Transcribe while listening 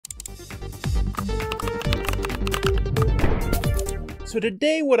So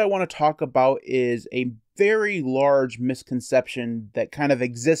today what I want to talk about is a very large misconception that kind of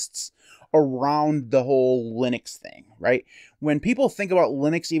exists around the whole Linux thing, right? When people think about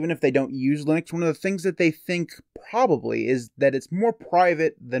Linux, even if they don't use Linux, one of the things that they think probably is that it's more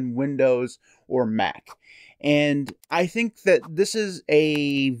private than Windows or Mac. And I think that this is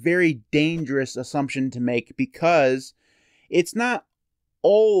a very dangerous assumption to make because it's not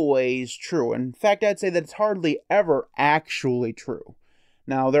always true. In fact, I'd say that it's hardly ever actually true.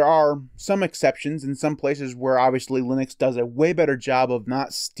 Now, there are some exceptions in some places where obviously Linux does a way better job of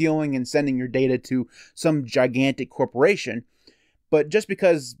not stealing and sending your data to some gigantic corporation. But just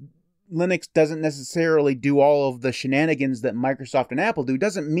because Linux doesn't necessarily do all of the shenanigans that Microsoft and Apple do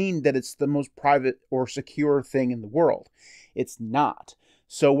doesn't mean that it's the most private or secure thing in the world. It's not.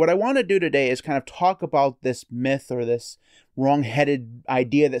 So what I want to do today is kind of talk about this myth or this wrong-headed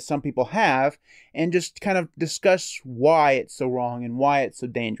idea that some people have and just kind of discuss why it's so wrong and why it's so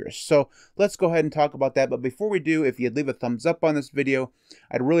dangerous. So let's go ahead and talk about that. But before we do, if you'd leave a thumbs up on this video,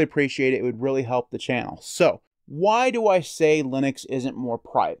 I'd really appreciate it. It would really help the channel. So why do I say Linux isn't more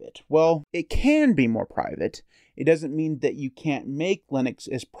private? Well, it can be more private. It doesn't mean that you can't make Linux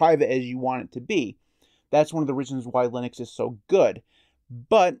as private as you want it to be. That's one of the reasons why Linux is so good.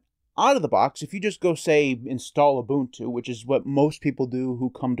 But out of the box, if you just go, say, install Ubuntu, which is what most people do who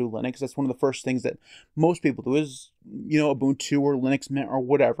come to Linux, that's one of the first things that most people do is, Ubuntu or Linux Mint or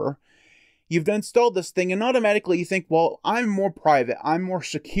whatever. You've installed this thing and automatically you think, well, I'm more private, I'm more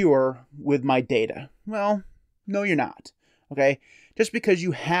secure with my data. Well, no, you're not. Okay? Just because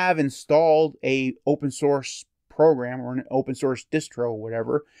you have installed a open source program or an open source distro or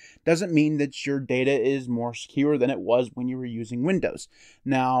whatever doesn't mean that your data is more secure than it was when you were using Windows.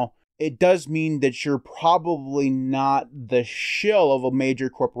 Now, it does mean that you're probably not the shill of a major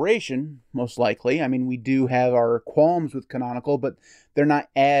corporation, most likely. I mean, we do have our qualms with Canonical, but they're not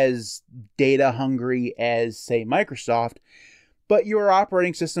as data hungry as, say, Microsoft. But your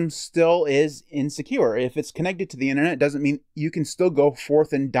operating system still is insecure. If it's connected to the internet, it doesn't mean you can still go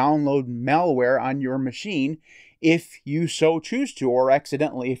forth and download malware on your machine if you so choose to, or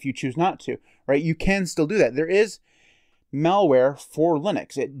accidentally if you choose not to, right? You can still do that. There is malware for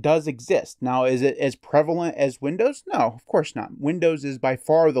Linux. It does exist. Now, is it as prevalent as Windows? No, of course not. Windows is by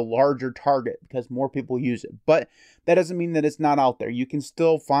far the larger target because more people use it. But that doesn't mean that it's not out there. You can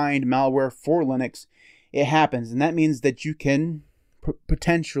still find malware for Linux. It happens, and that means that you can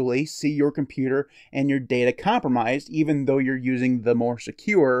potentially see your computer and your data compromised, even though you're using the more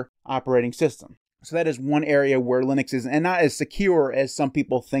secure operating system. So that is one area where Linux is, and not as secure as some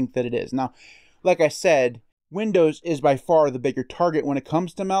people think that it is. Now, like I said, Windows is by far the bigger target when it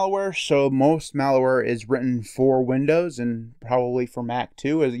comes to malware, so most malware is written for Windows and probably for Mac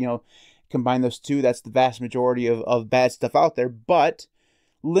too. As combine those two, that's the vast majority of bad stuff out there. But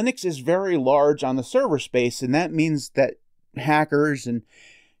Linux is very large on the server space, and that means that hackers and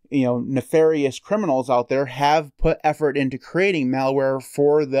nefarious criminals out there have put effort into creating malware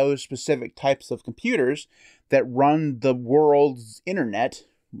for those specific types of computers that run the world's internet,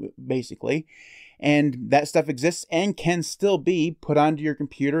 basically. And that stuff exists and can still be put onto your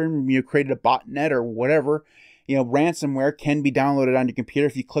computer, and you created a botnet or whatever. Ransomware can be downloaded on your computer.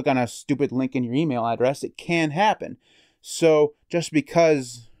 If you click on a stupid link in your email address, it can happen. So just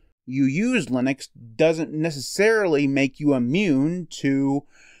because you use Linux doesn't necessarily make you immune to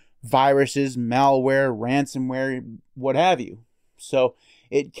viruses, malware, ransomware, what have you. So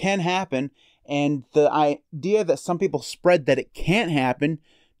it can happen, and the idea that some people spread that it can't happen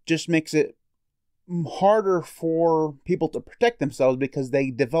just makes it harder for people to protect themselves because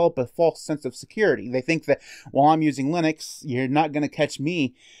they develop a false sense of security. They think that, well, I'm using Linux, you're not going to catch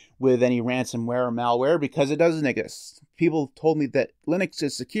me with any ransomware or malware because it doesn't exist. People told me that Linux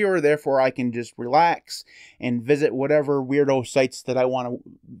is secure, therefore I can just relax and visit whatever weirdo sites that I want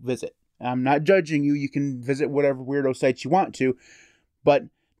to visit. I'm not judging you. You can visit whatever weirdo sites you want to, but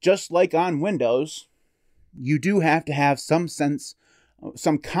just like on Windows, you do have to have some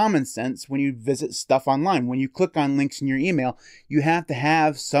common sense when you visit stuff online. When you click on links in your email, you have to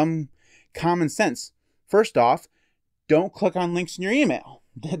have some common sense. First off, don't click on links in your email.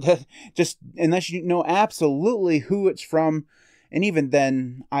 Just unless you know absolutely who it's from, and even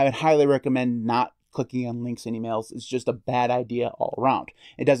then I would highly recommend not clicking on links in emails. It's just a bad idea all around.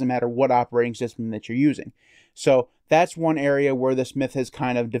 It doesn't matter what operating system that you're using. So that's one area where this myth has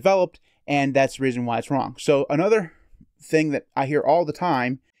kind of developed, and that's the reason why it's wrong. So another thing that I hear all the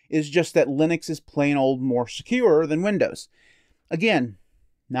time is just that Linux is plain old more secure than Windows. Again,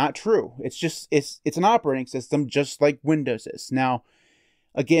 not true. It's just it's an operating system just like Windows is. Now,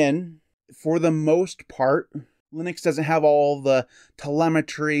 again, for the most part, Linux doesn't have all the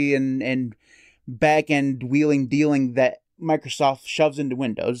telemetry and back-end wheeling dealing that Microsoft shoves into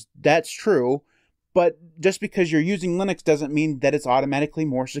Windows. That's true. But just because you're using Linux doesn't mean that it's automatically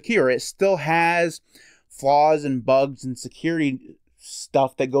more secure. It still has flaws and bugs and security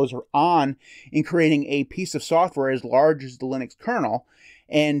stuff that goes on in creating a piece of software as large as the Linux kernel.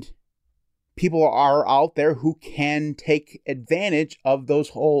 And people are out there who can take advantage of those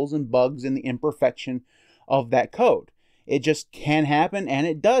holes and bugs and the imperfection of that code. It just can happen, and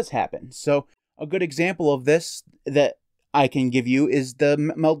it does happen. So a good example of this that I can give you is the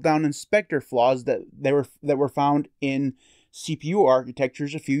meltdown inspector flaws that were found in CPU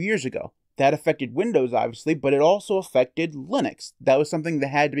architectures a few years ago. That affected Windows, obviously, but it also affected Linux. That was something that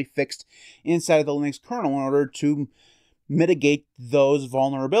had to be fixed inside of the Linux kernel in order to mitigate those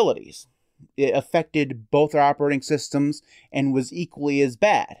vulnerabilities. It affected both our operating systems and was equally as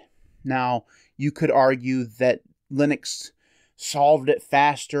bad. Now, you could argue that Linux solved it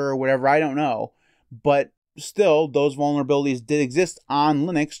faster or whatever, I don't know, but still, those vulnerabilities did exist on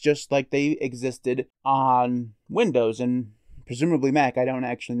Linux just like they existed on Windows and presumably Mac. I don't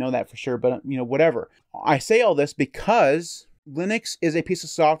actually know that for sure, but whatever. I say all this because Linux is a piece of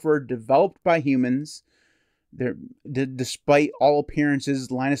software developed by humans. Despite all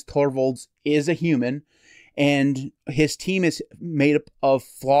appearances, Linus Torvalds is a human, and his team is made up of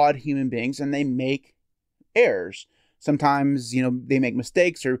flawed human beings, and they make errors. Sometimes, they make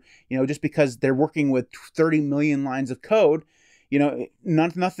mistakes, or, just because they're working with 30 million lines of code,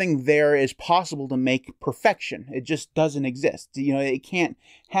 nothing there is possible to make perfection. It just doesn't exist. It can't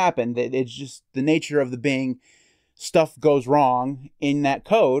happen. It's just the nature of the being. Stuff goes wrong in that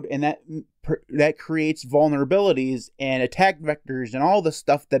code, and that creates vulnerabilities and attack vectors and all the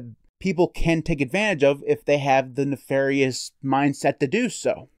stuff that people can take advantage of if they have the nefarious mindset to do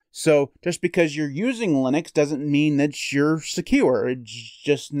so. So just because you're using Linux doesn't mean that you're secure. It's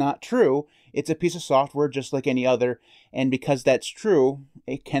just not true. It's a piece of software just like any other, and because that's true,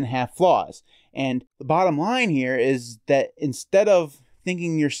 it can have flaws. And the bottom line here is that instead of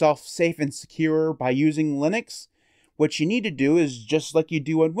thinking yourself safe and secure by using Linux, what you need to do is just like you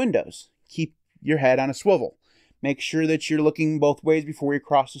do on Windows. Keep your head on a swivel. Make sure that you're looking both ways before you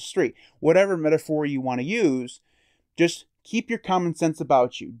cross the street. Whatever metaphor you want to use, just keep your common sense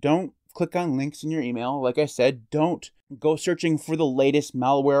about you. Don't click on links in your email. Like I said, don't go searching for the latest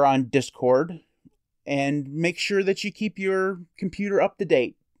malware on Discord. And make sure that you keep your computer up to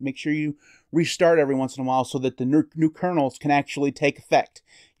date. Make sure you restart every once in a while so that the new kernels can actually take effect.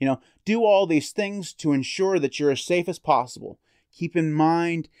 Do all these things to ensure that you're as safe as possible. Keep in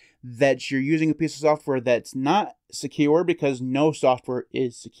mind that you're using a piece of software that's not secure, because no software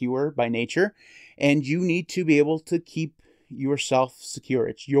is secure by nature, and you need to be able to keep yourself secure.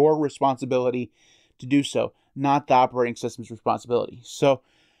 It's your responsibility to do so, not the operating system's responsibility. So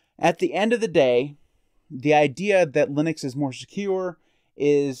at the end of the day, the idea that Linux is more secure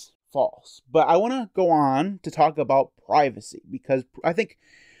is false. But I want to go on to talk about privacy, because I think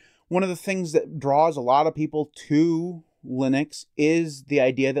one of the things that draws a lot of people to Linux is the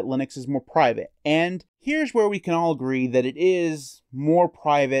idea that Linux is more private. And here's where we can all agree that it is more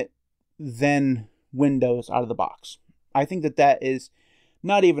private than Windows out of the box. I think that is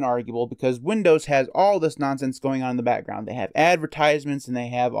not even arguable, because Windows has all this nonsense going on in the background. They have advertisements, and they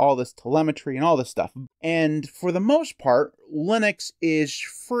have all this telemetry and all this stuff. And for the most part, Linux is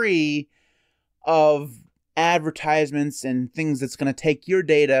free of advertisements and things that's going to take your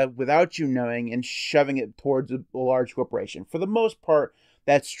data without you knowing and shoving it towards a large corporation. For the most part,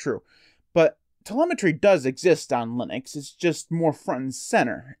 that's true. But telemetry does exist on Linux. It's just more front and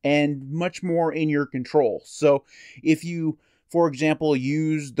center and much more in your control. So if you, for example,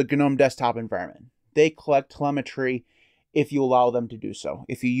 use the GNOME desktop environment, they collect telemetry if you allow them to do so.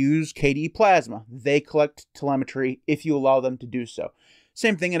 If you use KDE Plasma, they collect telemetry if you allow them to do so.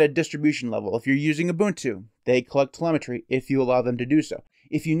 Same thing at a distribution level. If you're using Ubuntu, they collect telemetry if you allow them to do so.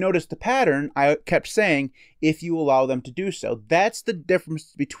 If you notice the pattern, I kept saying, if you allow them to do so. That's the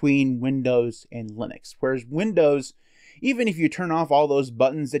difference between Windows and Linux. Whereas Windows, even if you turn off all those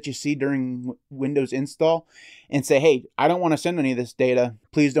buttons that you see during Windows install and say, hey, I don't want to send any of this data,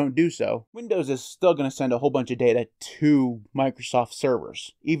 please don't do so, Windows is still going to send a whole bunch of data to Microsoft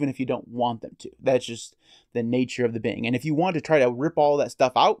servers, even if you don't want them to. That's just the nature of the being. And if you want to try to rip all that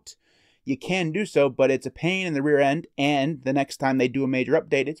stuff out, you can do so, but it's a pain in the rear end, and the next time they do a major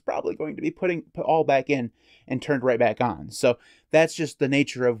update, it's probably going to be put all back in and turned right back on. So that's just the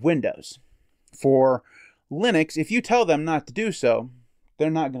nature of Windows. For Linux, if you tell them not to do so, they're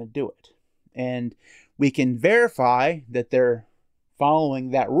not going to do it. And we can verify that they're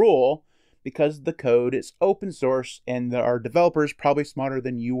following that rule because the code is open source and there are developers probably smarter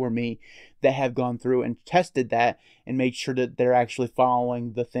than you or me that have gone through and tested that and made sure that they're actually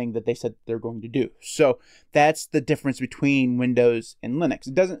following the thing that they said they're going to do. So that's the difference between Windows and Linux.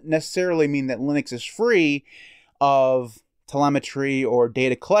 It doesn't necessarily mean that Linux is free of telemetry or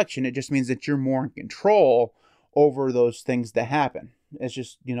data collection. It just means that you're more in control over those things that happen. It's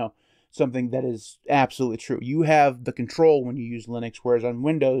just, something that is absolutely true. You have the control when you use Linux, whereas on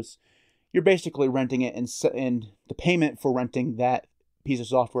Windows, you're basically renting it, and the payment for renting that piece of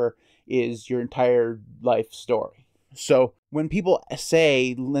software is your entire life story. So when people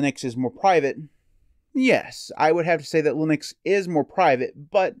say Linux is more private, yes, I would have to say that Linux is more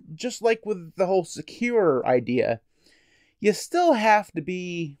private, but just like with the whole secure idea, you still have to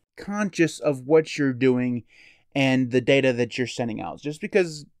be conscious of what you're doing and the data that you're sending out. Just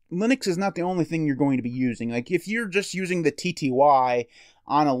because Linux is not the only thing you're going to be using. Like if you're just using the TTY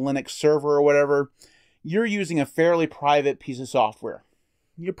on a Linux server or whatever, you're using a fairly private piece of software.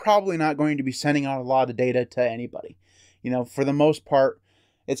 You're probably not going to be sending out a lot of data to anybody. For the most part,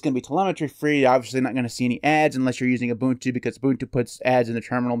 it's going to be telemetry free. You're obviously not going to see any ads unless you're using Ubuntu, because Ubuntu puts ads in the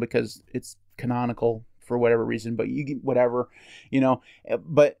terminal because it's canonical for whatever reason, but you get whatever,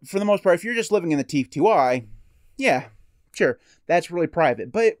 But for the most part, if you're just living in the TTY, yeah, sure, that's really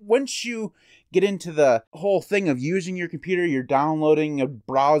private. But once you get into the whole thing of using your computer, you're downloading a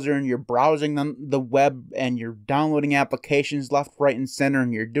browser and you're browsing the web and you're downloading applications left, right, and center,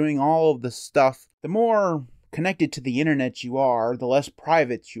 and you're doing all of the stuff, the more connected to the internet you are, the less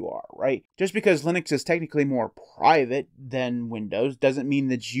private you are, right? Just because Linux is technically more private than Windows doesn't mean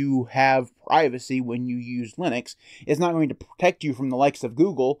that you have privacy when you use Linux. It's not going to protect you from the likes of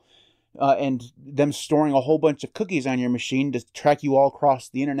Google and them storing a whole bunch of cookies on your machine to track you all across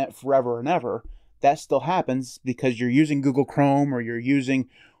the internet forever and ever. That still happens because you're using Google Chrome or you're using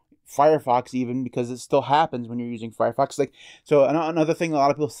Firefox, even, because it still happens when you're using Firefox. So another thing a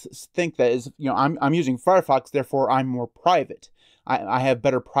lot of people think that is, I'm using Firefox, therefore I'm more private. I have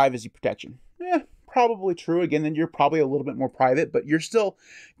better privacy protection. Probably true. Again, then you're probably a little bit more private, but you're still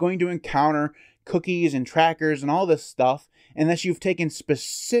going to encounter cookies and trackers and all this stuff unless you've taken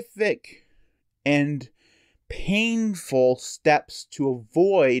specific and painful steps to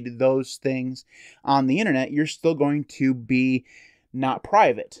avoid those things on the internet. You're still going to be not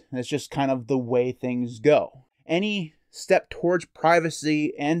private. That's just kind of the way things go. Any step towards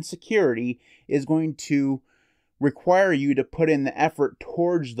privacy and security is going to require you to put in the effort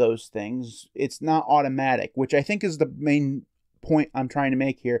towards those things. It's not automatic, which I think is the main point I'm trying to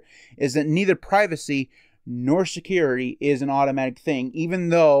make here, is that neither privacy nor security is an automatic thing. Even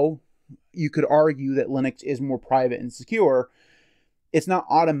though you could argue that Linux is more private and secure, it's not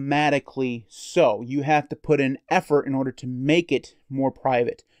automatically so. You have to put in effort in order to make it more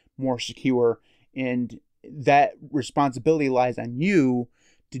private, more secure, and that responsibility lies on you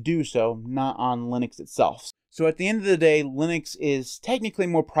to do so, not on Linux itself. So at the end of the day, Linux is technically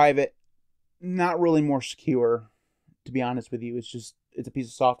more private, not really more secure, to be honest with you. It's a piece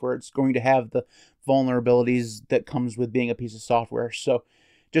of software. It's going to have the vulnerabilities that comes with being a piece of software. So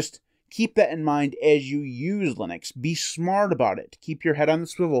just keep that in mind as you use Linux. Be smart about it. Keep your head on the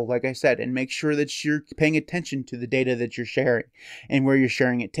swivel, like I said, and make sure that you're paying attention to the data that you're sharing and where you're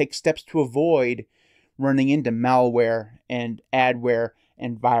sharing it. Take steps to avoid running into malware and adware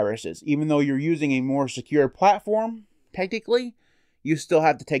and viruses. Even though you're using a more secure platform, technically, you still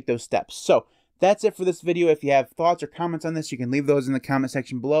have to take those steps. So that's it for this video. If you have thoughts or comments on this, you can leave those in the comment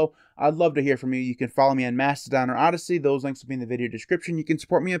section below. I'd love to hear from you. You can follow me on Mastodon or Odyssey. Those links will be in the video description. You can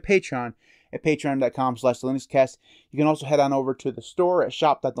support me on Patreon at patreon.com/thelinuxcast. You can also head on over to the store at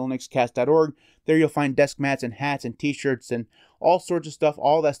shop.thelinuxcast.org. There you'll find desk mats and hats and t-shirts and all sorts of stuff.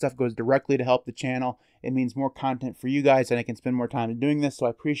 All that stuff goes directly to help the channel. It means more content for you guys, and I can spend more time doing this, so I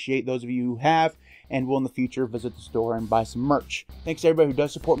appreciate those of you who have and will in the future visit the store and buy some merch. Thanks to everybody who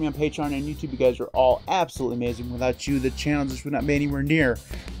does support me on Patreon and YouTube. You guys are all absolutely amazing. Without you, the channel just would not be anywhere near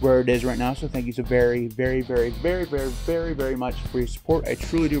where it is right now, so thank you so very, very, very, very, very, very, very much for your support. I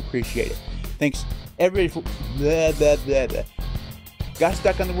truly do appreciate it. Thanks everybody for got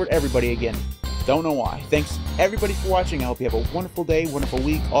stuck on the word everybody again. Don't know why. Thanks everybody for watching. I hope you have a wonderful day, wonderful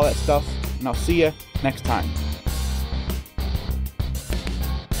week, all that stuff, and I'll see you next time.